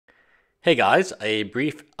Hey guys, a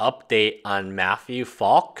brief update on Matthew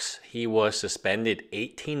Fox. He was suspended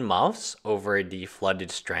 18 months over the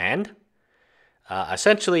flooded strand.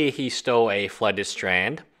 Essentially, he stole a flooded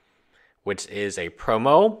strand, which is a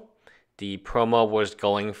promo. The promo was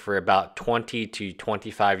going for about 20 to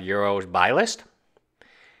 25 euros buylist.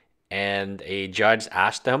 And a judge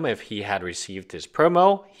asked him if he had received his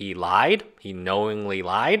promo. He lied. He knowingly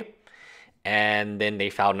lied. And then they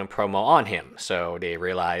found a promo on him. So they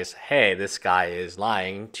realized, hey, this guy is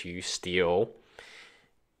lying to steal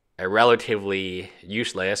a relatively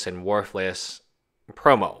useless and worthless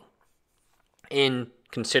promo in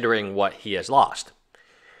considering what he has lost.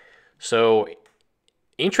 So,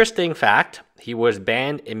 interesting fact, he was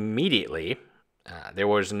banned immediately. There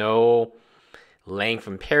was no length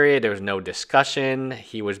and period, there was no discussion.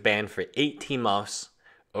 He was banned for 18 months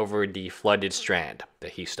over the flooded strand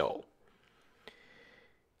that he stole.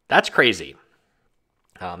 That's crazy.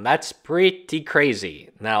 That's pretty crazy.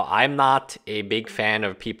 Now, I'm not a big fan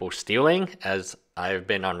of people stealing, as I've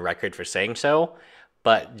been on record for saying so,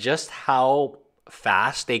 but just how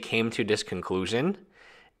fast they came to this conclusion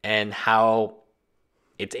and how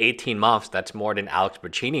it's 18 months, that's more than Alex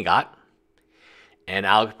Bocchini got. And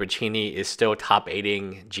Alex Bocchini is still top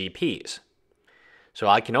 8ing GPs. So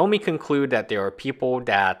I can only conclude that there are people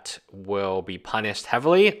that will be punished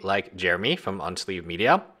heavily, like Jeremy from Unsleeved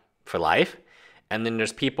Media, for life. And then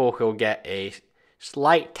there's people who'll get a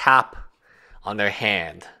slight tap on their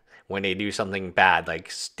hand when they do something bad,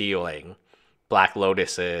 like stealing Black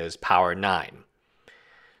Lotus's Power 9.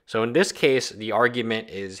 So in this case, the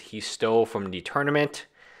argument is he stole from the tournament,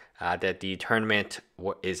 that the tournament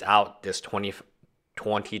is out this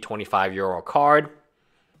 25 euro card.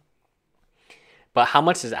 But how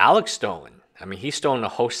much has Alex stolen? I mean, he's stolen a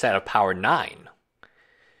whole set of Power 9.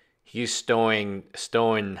 He's stolen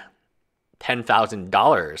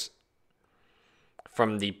 $10,000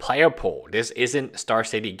 from the player pool. This isn't Star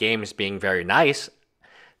City Games being very nice.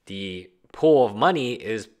 The pool of money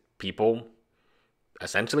is people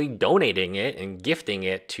essentially donating it and gifting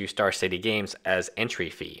it to Star City Games as entry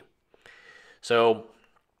fee. So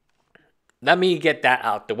let me get that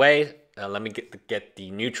out the way. Let me get the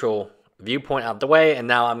neutral viewpoint out the way, and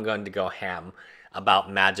now I'm going to go ham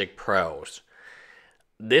about Magic Pros.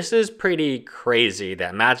 This is pretty crazy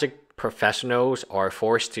that Magic professionals are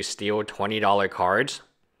forced to steal $20 cards,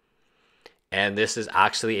 and this is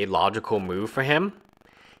actually a logical move for him.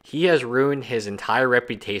 He has ruined his entire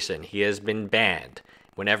reputation. He has been banned.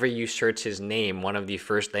 Whenever you search his name, one of the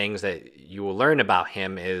first things that you will learn about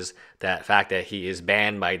him is that fact that he is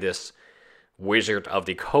banned by this Wizard of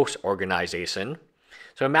the Coast organization.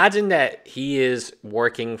 So imagine that he is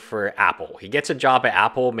working for Apple. He gets a job at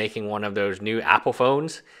Apple making one of those new Apple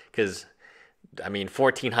phones, because I mean,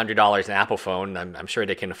 $1,400 an Apple phone, I'm sure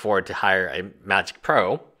they can afford to hire a Magic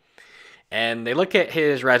Pro. And they look at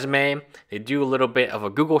his resume, they do a little bit of a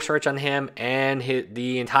Google search on him, and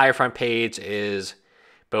the entire front page is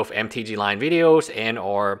both MTG Line videos and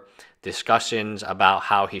or discussions about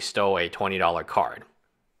how he stole a $20 card.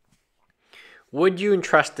 Would you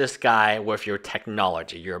entrust this guy with your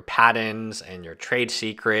technology, your patents and your trade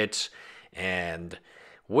secrets? And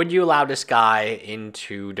would you allow this guy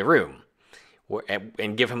into the room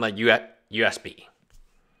and give him a USB?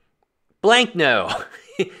 Blank no.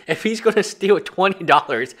 If he's going to steal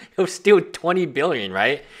 $20, he'll steal 20 billion,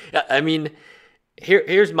 right? I mean,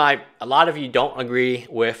 here's a lot of you don't agree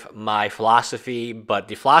with my philosophy, but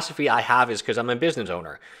the philosophy I have is because I'm a business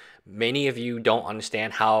owner. Many of you don't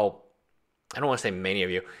understand how, I don't want to say many of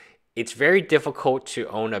you, it's very difficult to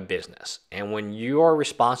own a business. And when you are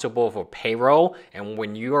responsible for payroll, and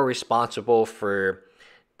when you are responsible for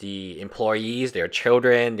the employees, their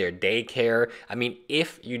children, their daycare, I mean,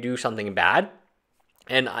 if you do something bad,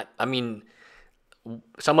 and I mean,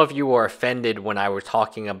 some of you were offended when I was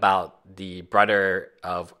talking about the brother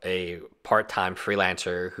of a part-time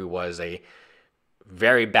freelancer who was a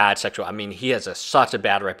very bad sexual. I mean, he has such a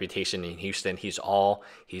bad reputation in Houston. He's on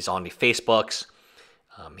the Facebooks.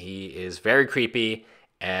 He is very creepy,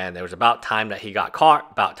 and it was about time that he got caught.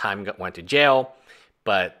 About time he went to jail.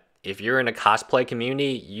 But if you're in a cosplay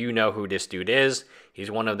community, you know who this dude is.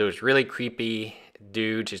 He's one of those really creepy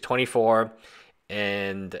dudes. He's 24,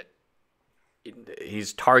 and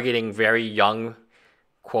he's targeting very young,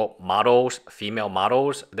 quote, models, female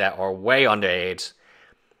models that are way underage.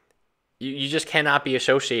 You just cannot be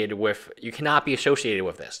associated with,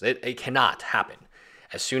 this. It cannot happen.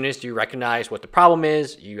 As soon as you recognize what the problem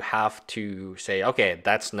is, you have to say, okay,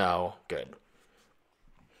 that's no good.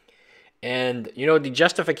 And, the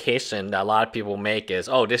justification that a lot of people make is,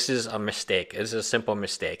 oh, this is a mistake. This is a simple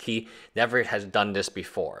mistake. He never has done this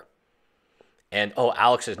before. And, oh,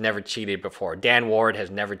 Alex has never cheated before. Dan Ward has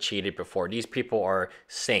never cheated before. These people are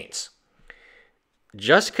saints.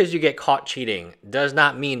 Just because you get caught cheating does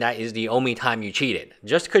not mean that is the only time you cheated.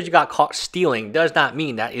 Just because you got caught stealing does not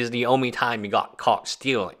mean that is the only time you got caught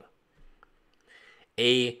stealing.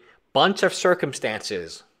 A bunch of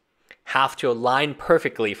circumstances have to align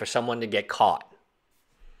perfectly for someone to get caught.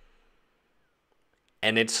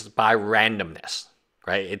 And it's by randomness,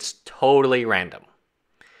 right? It's totally random.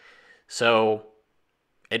 So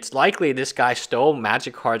it's likely this guy stole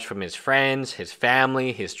magic cards from his friends, his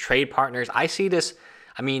family, his trade partners. I see this,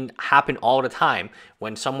 happen all the time.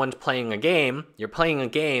 When someone's playing a game, you're playing a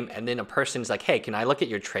game, and then a person's like, hey, can I look at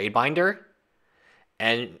your trade binder?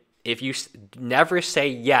 And if you never say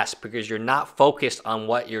yes because you're not focused on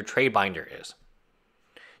what your trade binder is,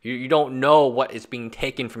 you don't know what is being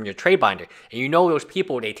taken from your trade binder. And you know those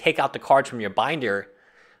people, they take out the cards from your binder.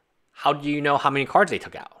 How do you know how many cards they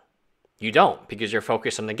took out? You don't, because you're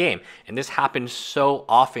focused on the game. And this happens so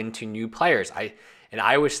often to new players. I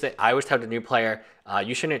always tell the new player,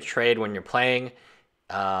 you shouldn't trade when you're playing.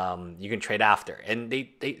 You can trade after. And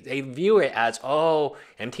they view it as, oh,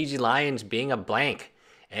 MTG Lion's being a blank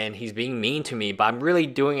and he's being mean to me, but I'm really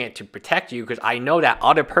doing it to protect you because I know that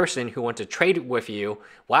other person who wants to trade with you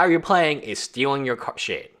while you're playing is stealing your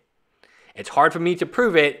shit. It's hard for me to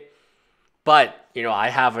prove it, but I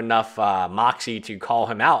have enough moxie to call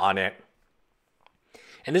him out on it.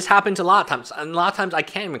 And this happens a lot of times. And a lot of times I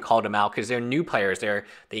can't even call them out because they're new players.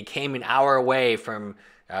 They came an hour away from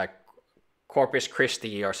Corpus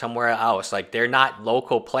Christi or somewhere else. Like, they're not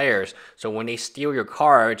local players. So when they steal your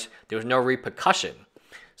cards, there's no repercussion.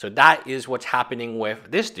 So that is what's happening with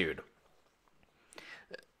this dude.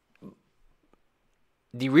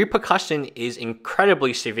 The repercussion is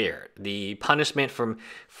incredibly severe. The punishment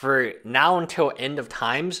for now until end of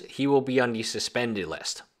times, he will be on the suspended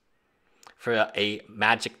list for a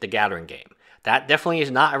Magic the Gathering game. That definitely is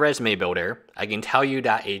not a resume builder. I can tell you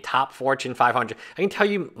that a top Fortune 500, I can tell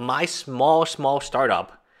you my small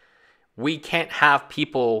startup, we can't have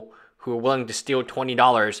people who are willing to steal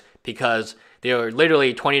 $20 because there are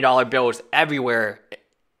literally $20 bills everywhere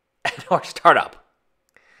at our startup,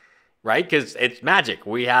 right? Because it's Magic.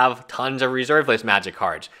 We have tons of reserve list Magic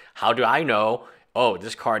cards. How do I know, oh,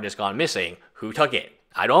 this card has gone missing? Who took it?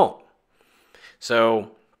 I don't.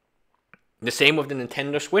 So the same with the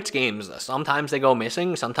Nintendo Switch games. Sometimes they go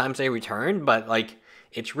missing, sometimes they return, but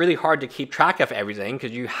it's really hard to keep track of everything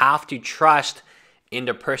because you have to trust in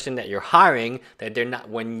the person that you're hiring that they're not,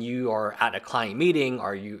 when you are at a client meeting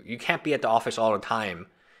or you can't be at the office all the time,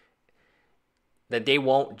 that they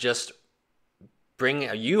won't just bring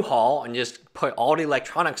a U-Haul and just put all the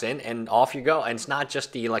electronics in and off you go. And it's not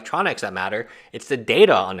just the electronics that matter, it's the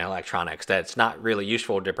data on the electronics that's not really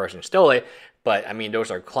useful to the person who stole it. But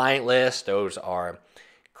those are client lists, those are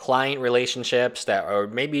client relationships that are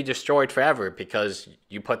maybe destroyed forever because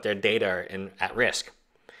you put their data at risk.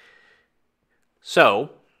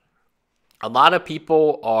 So a lot of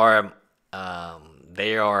people are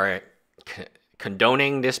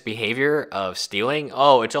condoning this behavior of stealing.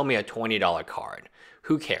 Oh, it's only a $20 card.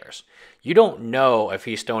 Who cares? You don't know if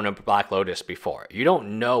he's stolen a Black Lotus before. You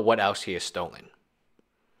don't know what else he has stolen.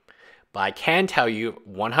 But I can tell you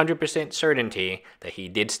 100% certainty that he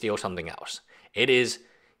did steal something else.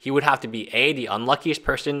 He would have to be A, the unluckiest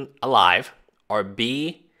person alive, or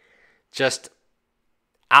B, just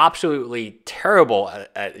absolutely terrible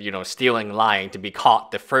at stealing, lying, to be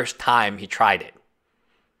caught the first time he tried it.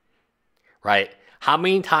 Right? How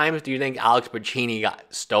many times do you think Alex Bacchini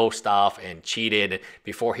stole stuff and cheated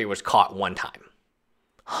before he was caught one time?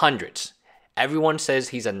 Hundreds. Everyone says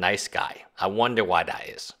he's a nice guy. I wonder why that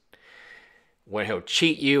is. When he'll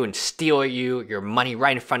cheat you and steal your money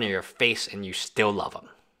right in front of your face and you still love him.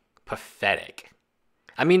 Pathetic.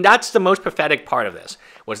 That's the most pathetic part of this,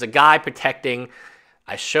 was the guy protecting.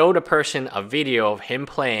 I showed a person a video of him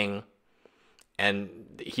playing, and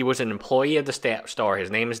he was an employee of the store.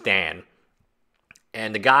 His name is Dan.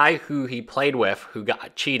 And the guy who he played with, who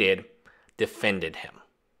got cheated, defended him.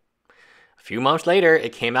 A few months later,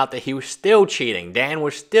 it came out that he was still cheating. Dan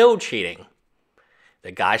was still cheating.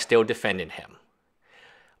 The guy still defended him.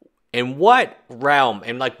 In what realm?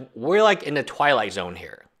 And we're in the Twilight Zone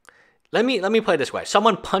here. Let me play it this way.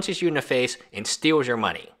 Someone punches you in the face and steals your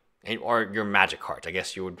money. Or your Magic cards. I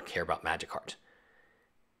guess you would care about Magic cards.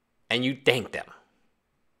 And you thank them.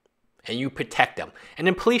 And you protect them. And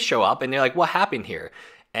then police show up and they're like, what happened here?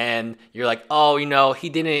 And you're like, oh, he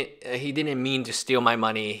didn't mean to steal my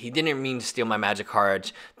money. He didn't mean to steal my Magic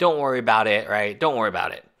cards. Don't worry about it, right? Don't worry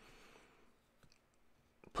about it.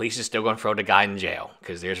 Police is still going to throw the guy in jail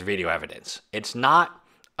because there's video evidence. It's not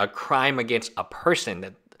a crime against a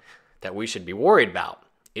person that we should be worried about.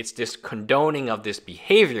 It's this condoning of this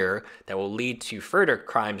behavior that will lead to further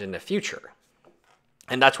crimes in the future.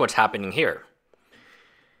 And that's what's happening here.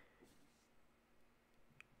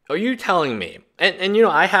 Are you telling me, and you know,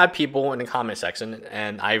 I had people in the comment section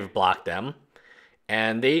and I've blocked them,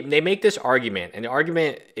 and they make this argument, and the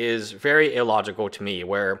argument is very illogical to me,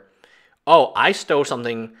 where, oh, I stole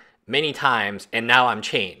something many times and now I'm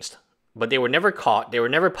changed. But they were never caught, they were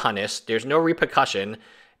never punished, there's no repercussion,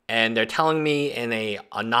 and they're telling me in a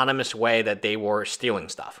anonymous way that they were stealing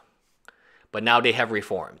stuff. But now they have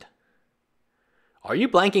reformed. Are you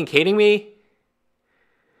blanking kidding me?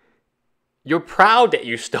 You're proud that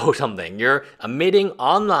you stole something. You're admitting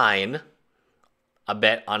online, a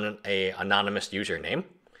bet on an anonymous username,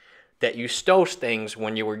 that you stole things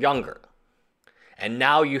when you were younger. And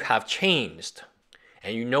now you have changed.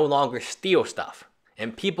 And you no longer steal stuff.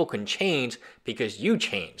 And people can change because you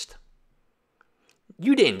changed.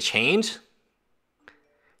 You didn't change.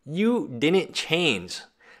 You didn't change.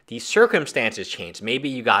 The circumstances changed. Maybe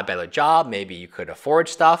you got a better job. Maybe you could afford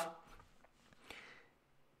stuff.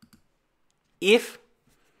 If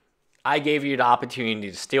I gave you the opportunity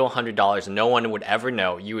to steal $100 and no one would ever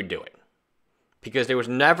know, you would do it. Because there was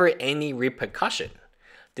never any repercussion.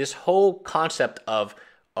 This whole concept of,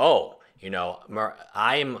 oh, you know,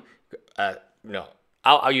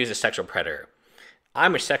 I'll use a sexual predator.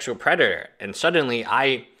 I'm a sexual predator, and suddenly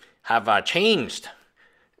I have changed.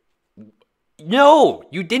 No,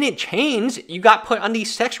 you didn't change. You got put on the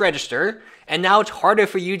sex register, and now it's harder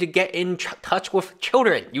for you to get in touch with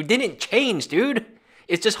children. You didn't change, dude.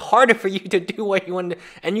 It's just harder for you to do what you want to,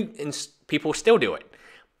 and people still do it.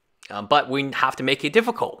 But we have to make it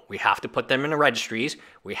difficult. We have to put them in the registries.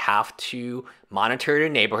 We have to monitor their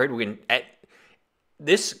neighborhood. I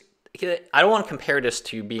don't want to compare this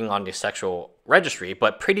to being on the sexual registry,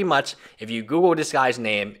 but pretty much if you Google this guy's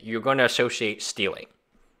name, you're going to associate stealing.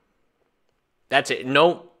 That's it.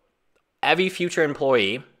 No, every future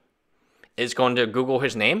employee is going to Google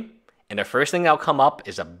his name, and the first thing that'll come up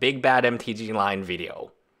is a big bad MTG line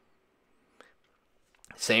video.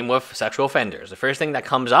 Same with sexual offenders. The first thing that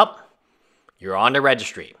comes up, you're on the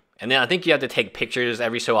registry. And then I think you have to take pictures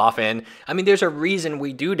every so often. I mean, there's a reason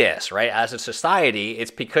we do this, right? As a society,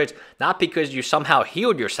 it's not because you somehow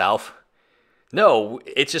healed yourself. No,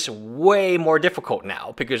 it's just way more difficult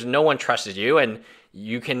now because no one trusts you, and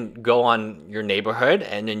you can go on your neighborhood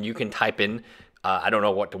and then you can type in, I don't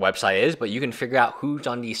know what the website is, but you can figure out who's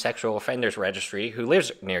on the sexual offenders registry who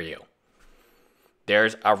lives near you.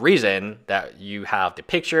 There's a reason that you have the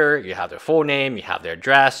picture, you have their full name, you have their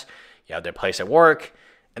address, you have their place of work.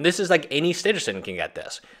 And this is like any citizen can get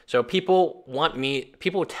this. So people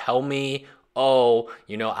tell me, oh,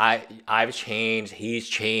 you know, I've changed, he's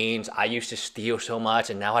changed, I used to steal so much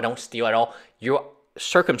and now I don't steal at all. Your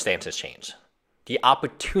circumstances change. The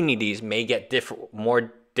opportunities may get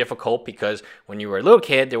more difficult because when you were a little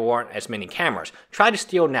kid, there weren't as many cameras. Try to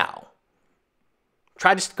steal now.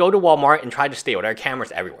 Try to go to Walmart and try to steal. There are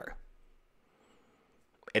cameras everywhere.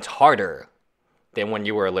 It's harder than when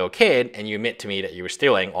you were a little kid and you admit to me that you were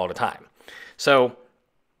stealing all the time. So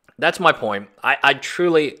that's my point. I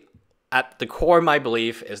truly, at the core of my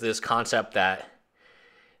belief is this concept that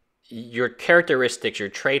your characteristics, your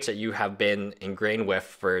traits that you have been ingrained with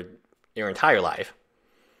for your entire life,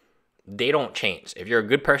 they don't change. If you're a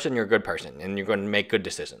good person, you're a good person and you're going to make good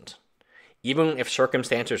decisions. Even if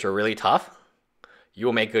circumstances are really tough, you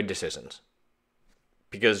will make good decisions.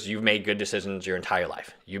 Because you've made good decisions your entire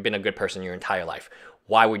life. You've been a good person your entire life.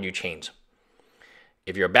 Why would you change?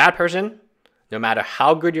 If you're a bad person, no matter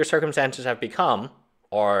how good your circumstances have become,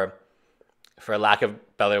 or for lack of a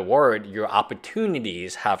better word, your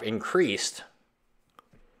opportunities have increased,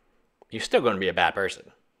 you're still going to be a bad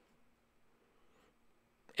person.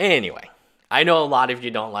 Anyway, I know a lot of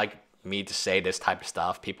you don't like me to say this type of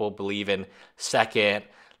stuff. People believe in second,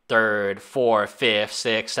 third, fourth, fifth,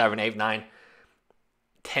 sixth, seven, eight, nine,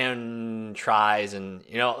 10 tries, and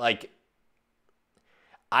like,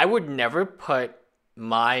 I would never put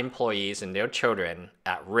my employees and their children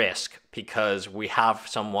at risk because we have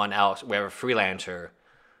someone else, we have a freelancer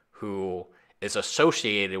who is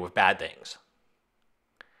associated with bad things.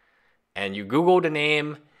 And you Google the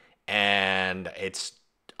name and it's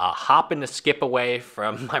a hop and a skip away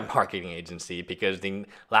from my marketing agency because the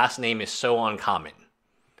last name is so uncommon.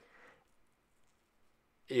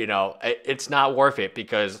 It's not worth it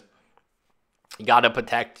because you gotta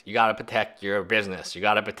protect your business. You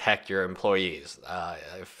gotta protect your employees.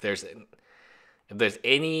 If there's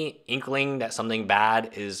any inkling that something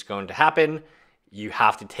bad is going to happen, you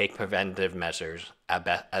have to take preventive measures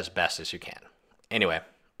as best as you can. Anyway,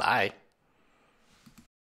 Bye.